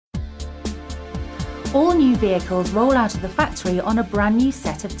All new vehicles roll out of the factory on a brand new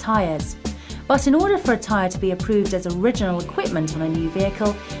set of tyres. But in order for a tyre to be approved as original equipment on a new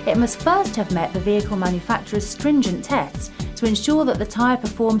vehicle, it must first have met the vehicle manufacturer's stringent tests to ensure that the tyre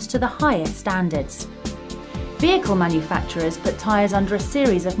performs to the highest standards. Vehicle manufacturers put tyres under a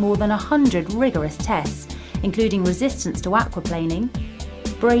series of more than 100 rigorous tests, including resistance to aquaplaning,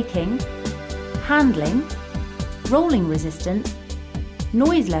 braking, handling, rolling resistance,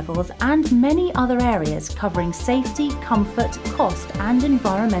 noise levels and many other areas covering safety, comfort, cost and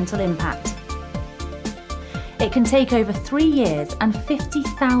environmental impact. It can take over 3 years and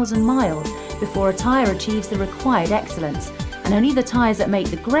 50,000 miles before a tyre achieves the required excellence, and only the tyres that make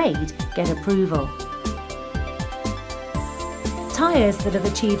the grade get approval. Tyres that have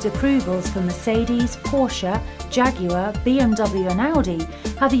achieved approvals for Mercedes, Porsche, Jaguar, BMW and Audi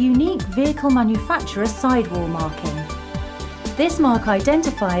have a unique vehicle manufacturer sidewall marking. This mark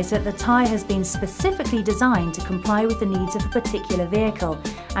identifies that the tyre has been specifically designed to comply with the needs of a particular vehicle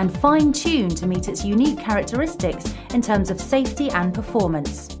and fine-tuned to meet its unique characteristics in terms of safety and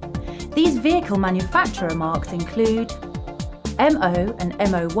performance. These vehicle manufacturer marks include MO and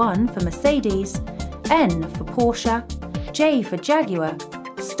MO1 for Mercedes, N for Porsche, J for Jaguar,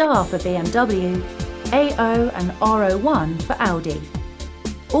 Star for BMW, AO and RO1 for Audi.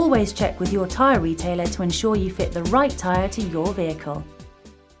 Always check with your tyre retailer to ensure you fit the right tyre to your vehicle.